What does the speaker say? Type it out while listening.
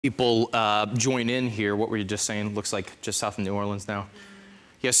People join in here. What were you just saying? Looks like just south of New Orleans now.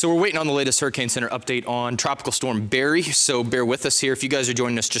 Yeah, so we're waiting on the latest Hurricane Center update on Tropical Storm Barry, so bear with us here. If you guys are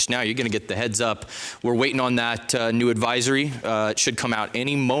joining us just now, you're going to get the heads up. We're waiting on that new advisory. It should come out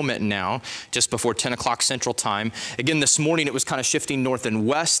any moment now, just before 10 o'clock Central Time. Again, this morning it was kind of shifting north and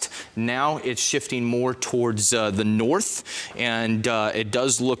west. Now it's shifting more towards the north, and it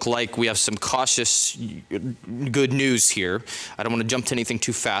does look like we have some cautious good news here. I don't want to jump to anything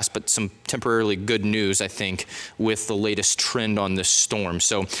too fast, but some temporarily good news, I think, with the latest trend on this storm.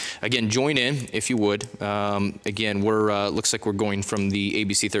 So again, join in if you would. Again, we're looks like we're going from the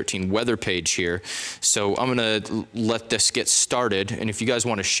ABC 13 weather page here. So I'm going to let this get started. And if you guys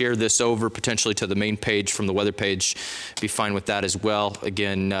want to share this over potentially to the main page from the weather page, be fine with that as well.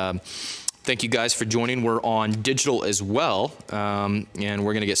 Again, thank you guys for joining. We're on digital as well. And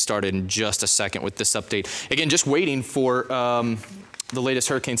we're going to get started in just a second with this update. Again, just waiting for the latest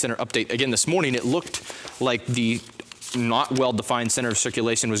Hurricane Center update. Again, this morning it looked like the not well-defined center of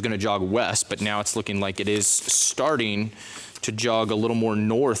circulation was going to jog west, but now it's looking like it is starting to jog a little more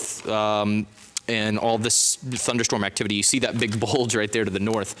north. And all this thunderstorm activity, you see that big bulge right there to the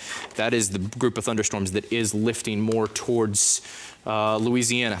north. That is the group of thunderstorms that is lifting more towards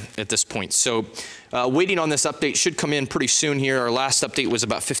Louisiana at this point. So waiting on this update should come in pretty soon here. Our last update was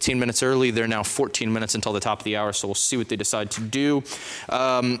about 15 minutes early. They're now 14 minutes until the top of the hour, so we'll see what they decide to do.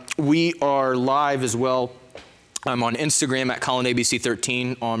 We are live as well. I'm on Instagram at Collin ABC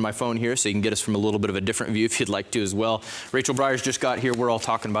 13 on my phone here, so you can get us from a little bit of a different view if you'd like to as well. Rachel Breyers just got here. We're all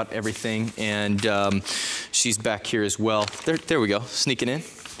talking about everything, and she's back here as well. There we go, sneaking in.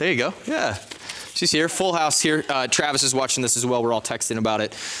 There you go, yeah. She's here, full house here. Travis is watching this as well. We're all texting about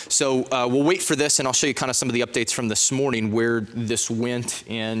it. So we'll wait for this, and I'll show you kind of some of the updates from this morning, where this went,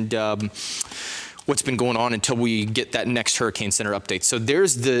 and what's been going on until we get that next Hurricane Center update. So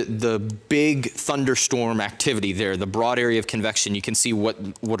there's the big thunderstorm activity there, the broad area of convection. You can see what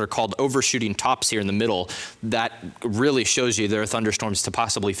are called overshooting tops here in the middle. That really shows you there are thunderstorms to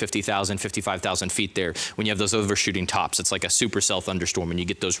possibly 50,000, 55,000 feet there when you have those overshooting tops. It's like a supercell thunderstorm, and you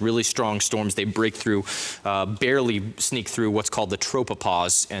get those really strong storms. They break through, barely sneak through what's called the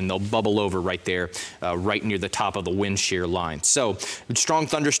tropopause, and they'll bubble over right there, right near the top of the wind shear line. So strong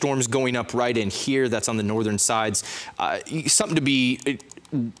thunderstorms going up right in here. That's on the northern sides. Something to be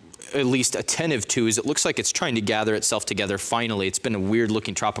at least attentive to is it looks like it's trying to gather itself together finally. It's been a weird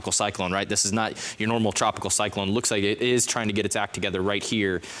looking tropical cyclone, right? This is not your normal tropical cyclone. Looks like it is trying to get its act together right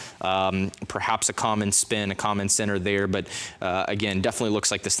here. Perhaps a common spin, a common center there, but again, definitely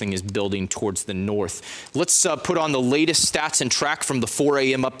looks like this thing is building towards the north. Let's put on the latest stats and track from the 4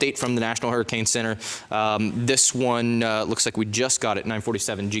 a.m. update from the National Hurricane Center. This one looks like we just got it,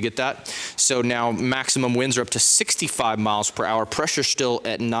 9:47. Did you get that? So now maximum winds are up to 65 miles per hour. Pressure still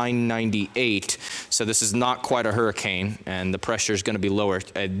at 998. So this is not quite a hurricane, and the pressure is going to be lower.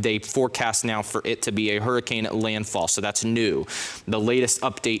 They forecast now for it to be a hurricane at landfall, so that's new. The latest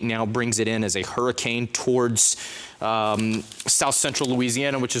update now brings it in as a hurricane towards south central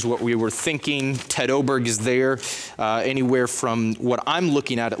Louisiana, which is what we were thinking. Ted Oberg is there. Anywhere from what I'm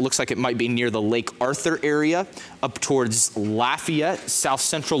looking at, it looks like it might be near the Lake Arthur area up towards Lafayette, south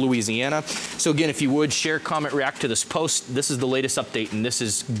central Louisiana. So again, if you would share, comment, react to this post. This is the latest update, and this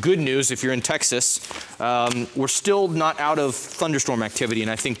is good news if you're in Texas. We're still not out of thunderstorm activity,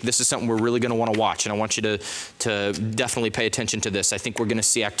 and I think this is something we're really going to want to watch, and I want you to definitely pay attention to this. I think we're going to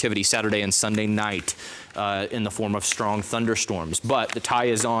see activity Saturday and Sunday night in the form of strong thunderstorms. But the tie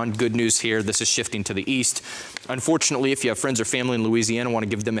is on. Good news here. This is shifting to the east. Unfortunately, if you have friends or family in Louisiana, want to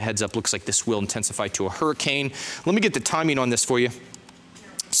give them a heads up. Looks like this will intensify to a hurricane. Let me get the timing on this for you.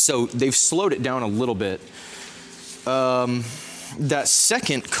 So they've slowed it down a little bit. That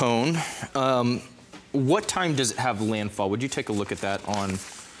second cone, what time does it have landfall? Would you take a look at that on?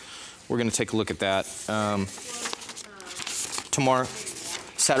 We're going to take a look at that tomorrow.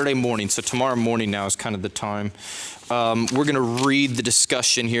 Saturday morning, so tomorrow morning now is kind of the time. We're going to read the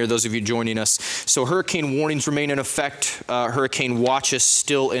discussion here, those of you joining us. So hurricane warnings remain in effect. Hurricane watches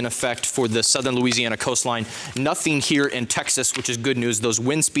still in effect for the southern Louisiana coastline. Nothing here in Texas, which is good news. Those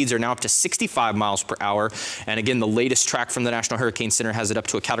wind speeds are now up to 65 miles per hour. And again, the latest track from the National Hurricane Center has it up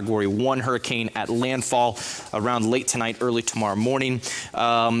to a Category 1 hurricane at landfall around late tonight, early tomorrow morning.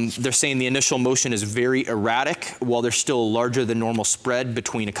 They're saying the initial motion is very erratic, while there's still a larger than normal spread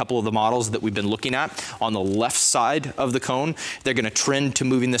between a couple of the models that we've been looking at. On the left side, side of the cone. They're going to trend to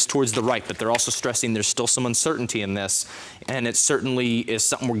moving this towards the right, but they're also stressing there's still some uncertainty in this, and it certainly is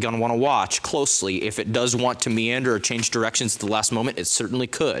something we're going to want to watch closely. If it does want to meander or change directions at the last moment, it certainly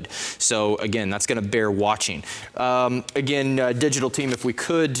could. So again, that's going to bear watching. Again, digital team, if we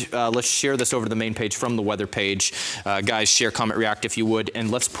could, let's share this over to the main page from the weather page. Guys, share, comment, react if you would,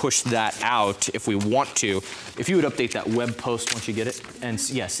 and let's push that out if we want to. If you would update that web post once you get it, and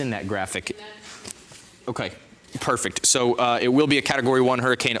yeah, send that graphic. Okay. Perfect. So it will be a Category 1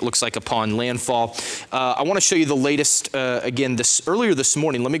 hurricane, it looks like, upon landfall. I want to show you the latest, again, earlier this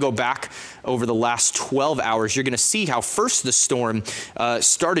morning. Let me go back over the last 12 hours. You're going to see how first the storm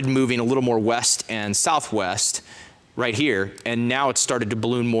started moving a little more west and southwest right here, and now it's started to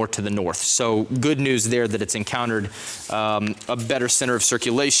balloon more to the north. So good news there that it's encountered a better center of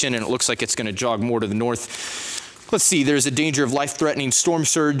circulation, and it looks like it's going to jog more to the north. Let's see, there's a danger of life-threatening storm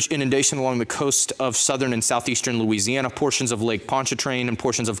surge inundation along the coast of southern and southeastern Louisiana, portions of Lake Pontchartrain, and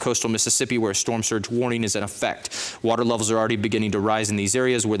portions of coastal Mississippi where a storm surge warning is in effect. Water levels are already beginning to rise in these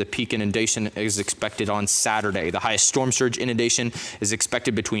areas where the peak inundation is expected on Saturday. The highest storm surge inundation is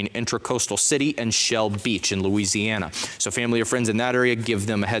expected between Intracoastal City and Shell Beach in Louisiana. So family or friends in that area, give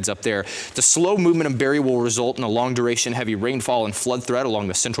them a heads up there. The slow movement of Barry will result in a long-duration heavy rainfall and flood threat along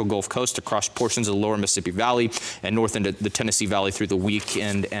the central Gulf Coast across portions of the lower Mississippi Valley and north into the Tennessee Valley through the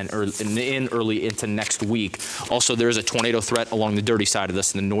weekend and early into next week. Also, there is a tornado threat along the dirty side of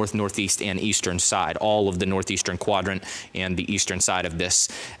this in the north, northeast, and eastern side, all of the northeastern quadrant and the eastern side of this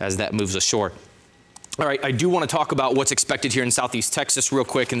as that moves ashore. All right, I do want to talk about what's expected here in southeast Texas real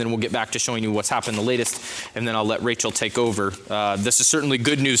quick, and then we'll get back to showing you what's happened the latest, and then I'll let Rachel take over. This is certainly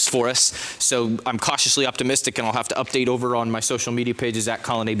good news for us, so I'm cautiously optimistic, and I'll have to update over on my social media pages at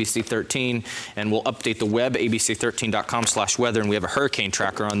Collin ABC13, and we'll update the web, abc13.com/weather, and we have a hurricane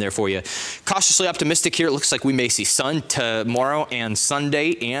tracker on there for you. Cautiously optimistic here. It looks like we may see sun tomorrow and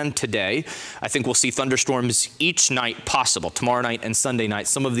Sunday and today. I think we'll see thunderstorms each night possible, tomorrow night and Sunday night.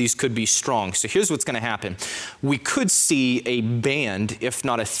 Some of these could be strong. So here's what's going to happen. We could see a band, if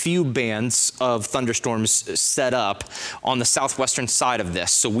not a few bands, of thunderstorms set up on the southwestern side of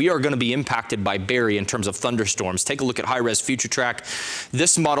this. So we are going to be impacted by Barry in terms of thunderstorms. Take a look at high-res future track.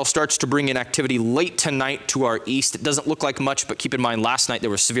 This model starts to bring in activity late tonight to our east. It doesn't look like much, but keep in mind last night there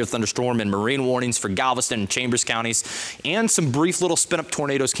were severe thunderstorm and marine warnings for Galveston and Chambers counties, and some brief little spin-up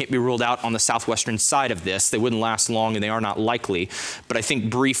tornadoes can't be ruled out on the southwestern side of this. They wouldn't last long, and they are not likely, but I think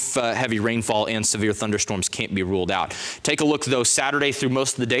brief heavy rainfall and severe thunderstorms can't be ruled out. Take a look, though. Saturday through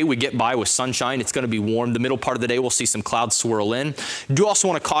most of the day, we get by with sunshine. It's going to be warm. The middle part of the day, we'll see some clouds swirl in. Do also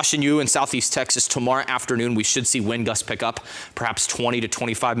want to caution you in southeast Texas, tomorrow afternoon, we should see wind gusts pick up, perhaps 20 to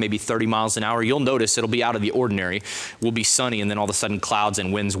 25, maybe 30 miles an hour. You'll notice it'll be out of the ordinary. We'll be sunny, and then all of a sudden clouds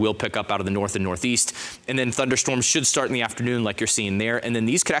and winds will pick up out of the north and northeast. And then thunderstorms should start in the afternoon like you're seeing there. And then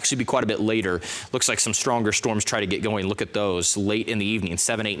these could actually be quite a bit later. Looks like some stronger storms try to get going. Look at those late in the evening,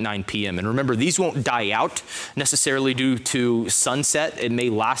 7, 8, 9 p.m. And remember, these won't die out necessarily due to sunset. It may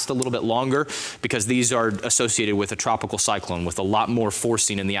last a little bit longer because these are associated with a tropical cyclone with a lot more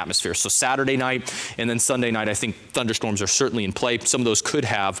forcing in the atmosphere. So Saturday night and then Sunday night, I think thunderstorms are certainly in play. Some of those could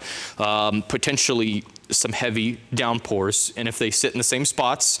have potentially some heavy downpours, and if they sit in the same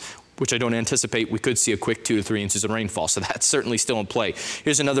spots, which I don't anticipate, we could see a quick 2 to 3 inches of rainfall. So that's certainly still in play.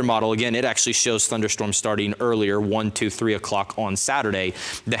 Here's another model. Again, it actually shows thunderstorms starting earlier, 1, 2, 3 o'clock on Saturday.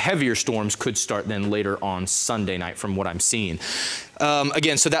 The heavier storms could start then later on Sunday night from what I'm seeing.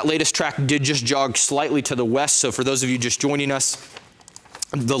 Again, so that latest track did just jog slightly to the west. So for those of you just joining us,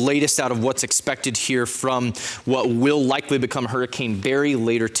 the latest out of what's expected here from what will likely become Hurricane Barry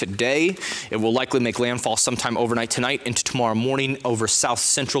later today. It will likely make landfall sometime overnight tonight into tomorrow morning over south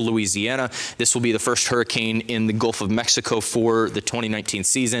central Louisiana. This will be the first hurricane in the Gulf of Mexico for the 2019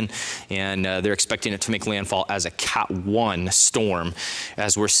 season, and they're expecting it to make landfall as a Cat 1 storm,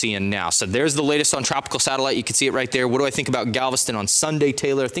 as we're seeing now. So there's the latest on tropical satellite. You can see it right there. What do I think about Galveston on Sunday,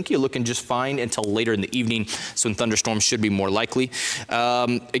 Taylor? I think you're looking just fine until later in the evening, so when thunderstorms should be more likely.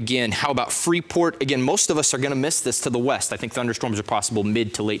 Again, how about Freeport? Again, most of us are going to miss this to the west. I think thunderstorms are possible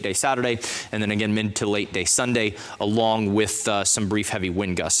mid to late day Saturday, and then again mid to late day Sunday, along with some brief heavy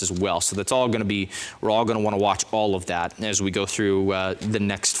wind gusts as well. So that's all going to be, we're all going to want to watch all of that as we go through the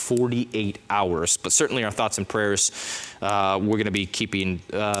next 48 hours. But certainly our thoughts and prayers, we're going to be keeping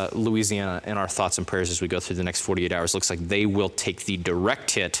Louisiana in our thoughts and prayers as we go through the next 48 hours. Looks like they will take the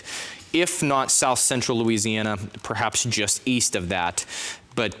direct hit, if not south central Louisiana, perhaps just east of that.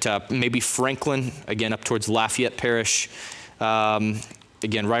 But maybe Franklin, again, up towards Lafayette Parish.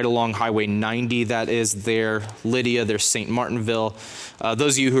 again, right along Highway 90, that is there. Lydia, there's St. Martinville.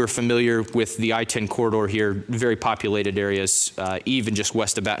 Those of you who are familiar with the I-10 corridor here, very populated areas, even just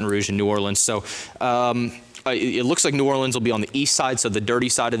west of Baton Rouge and New Orleans. So it looks like New Orleans will be on the east side, so the dirty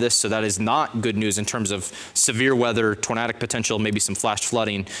side of this, so that is not good news in terms of severe weather, tornadic potential, maybe some flash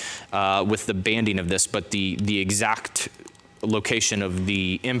flooding with the banding of this, but the exact location of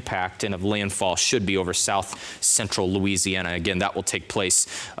the impact and of landfall should be over south central Louisiana. Again, that will take place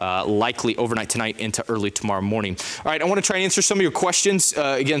likely overnight tonight into early tomorrow morning. All right, I want to try and answer some of your questions.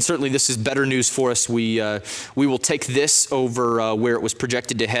 Again, certainly this is better news for us. We will take this over where it was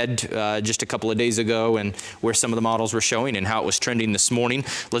projected to head just a couple of days ago and where some of the models were showing and how it was trending this morning.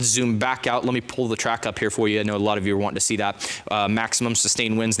 Let's zoom back out. Let me pull the track up here for you. I know a lot of you are wanting to see that. Maximum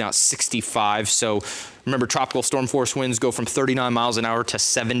sustained winds now at 65. So remember, tropical storm force winds go from 39 miles an hour to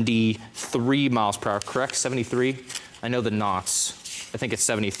 73 miles per hour, correct? 73? I know the knots. I think it's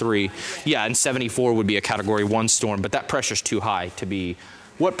 73. Yeah, and 74 would be a Category 1 storm, but that pressure's too high to be.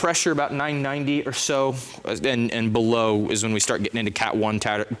 What pressure? About 990 or so, and below is when we start getting into Cat 1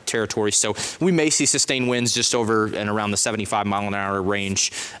 territory. So we may see sustained winds just over and around the 75 mile an hour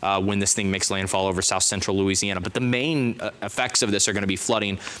range when this thing makes landfall over south central Louisiana. But the main effects of this are going to be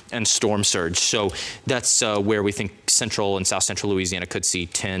flooding and storm surge. So that's where we think central and south central Louisiana could see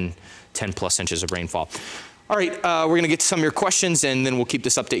 10 plus inches of rainfall. All right, we're going to get to some of your questions, and then we'll keep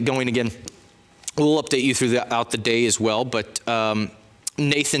this update going again. We'll update you throughout the day as well, but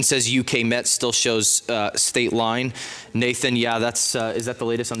Nathan says UK Met still shows state line. Nathan, yeah, that's is that the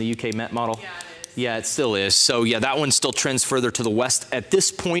latest on the UK Met model? Yeah, it is. Yeah, it still is. So yeah, that one still trends further to the west. At this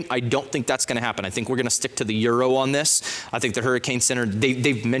point, I don't think that's going to happen. I think we're going to stick to the Euro on this. I think the Hurricane Center,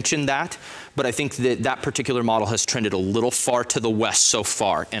 they've mentioned that, but I think that that particular model has trended a little far to the west so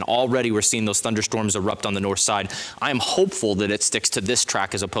far, and already we're seeing those thunderstorms erupt on the north side. I am hopeful that it sticks to this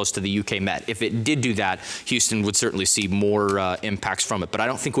track as opposed to the UK Met. If it did do that, Houston would certainly see more impacts from it, but I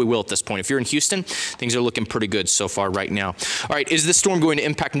don't think we will at this point. If you're in Houston, things are looking pretty good so far right now. All right, is this storm going to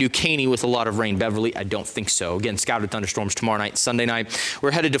impact New Caney with a lot of rain? Beverly, I don't think so. Again, scattered thunderstorms tomorrow night, Sunday night.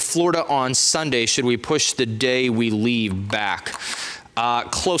 We're headed to Florida on Sunday. Should we push the day we leave back?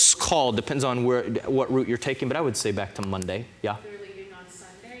 Close call. Depends on what route you're taking, but I would say back to Monday. Yeah. They're leaving on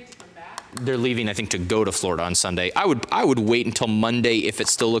Sunday to come back. They're leaving, I think, to go to Florida on Sunday. I would wait until Monday if it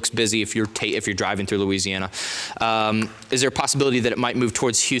still looks busy. If you're driving through Louisiana, is there a possibility that it might move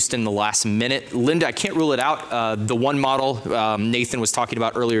towards Houston the last minute? Linda, I can't rule it out. The one model Nathan was talking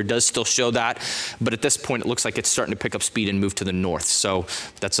about earlier does still show that, but at this point it looks like it's starting to pick up speed and move to the north. So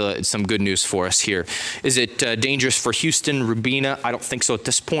that's some good news for us here. Is it dangerous for Houston, Rubina? I don't think so at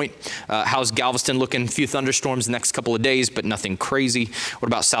this point. How's Galveston looking? A few thunderstorms the next couple of days, but nothing crazy. What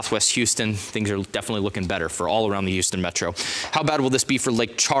about Southwest Houston? Things are definitely looking better for all around the Houston metro. How bad will this be for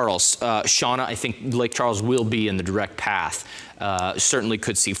Lake Charles? Shauna, I think Lake Charles will be in the direct path. Certainly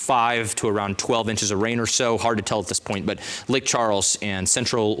could see 5 to around 12 inches of rain or so. Hard to tell at this point, but Lake Charles and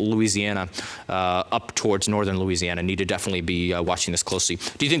central Louisiana up towards northern Louisiana need to definitely be watching this closely.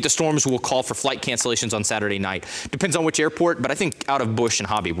 Do you think the storms will call for flight cancellations on Saturday night? Depends on which airport, but I think out of Bush and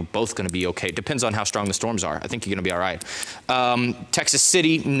Hobby, we're both going to be okay. Depends on how strong the storms are. I think you're going to be all right. Texas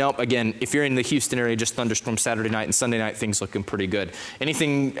City, nope. Again, if you're in the Houston area, just thunderstorm Saturday night and Sunday night, things looking pretty good.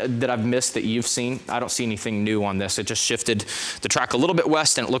 Anything that I've missed that you've seen? I don't see anything new on this. It just shifted the track a little bit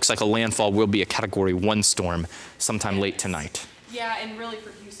west, and it looks like a landfall will be a Category 1 storm sometime late tonight. Yeah, and really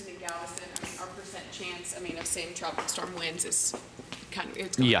for Houston and Galveston, I mean, our percent chance, of seeing tropical storm winds is kind of,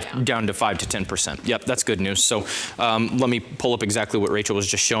 it's going down to 5 to 10%. Yep, that's good news. So let me pull up exactly what Rachel was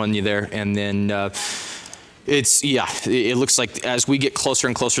just showing you there, and then it looks like as we get closer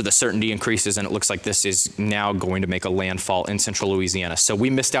and closer, the certainty increases, and it looks like this is now going to make a landfall in central Louisiana. So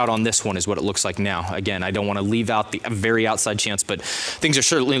we missed out on this one is what it looks like now. Again, I don't want to leave out the very outside chance, but things are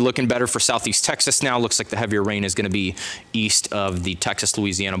certainly looking better for southeast Texas now. Looks like the heavier rain is going to be east of the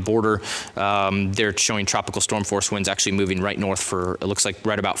Texas-Louisiana border. They're showing tropical storm force winds actually moving right north for, it looks like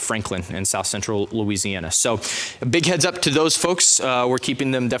right about Franklin and south central Louisiana. So a big heads up to those folks. We're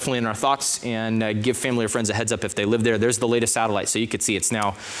keeping them definitely in our thoughts, and give family or friends a heads up if they live there. There's the latest satellite, so you could see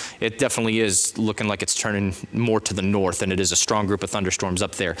it definitely is looking like it's turning more to the north, and it is a strong group of thunderstorms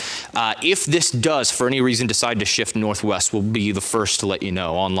up there. If this does, for any reason, decide to shift northwest, we'll be the first to let you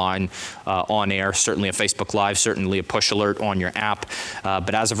know online, on air, certainly a Facebook Live, certainly a push alert on your app.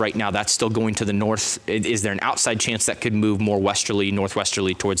 But as of right now, that's still going to the north. Is there an outside chance that could move more westerly,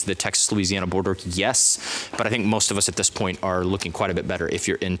 northwesterly towards the Texas-Louisiana border? Yes, but I think most of us at this point are looking quite a bit better if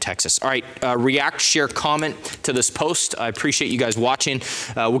you're in Texas. All right, react, share, comment. comment to this post. I appreciate you guys watching.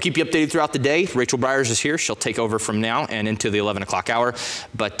 We'll keep you updated throughout the day. Rachel Briers is here. She'll take over from now and into the 11 o'clock hour.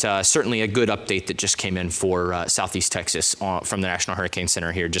 But certainly a good update that just came in for Southeast Texas from the National Hurricane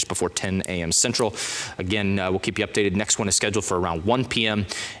Center here just before 10 a.m. Central. Again, we'll keep you updated. Next one is scheduled for around 1 p.m.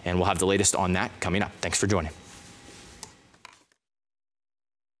 and we'll have the latest on that coming up. Thanks for joining.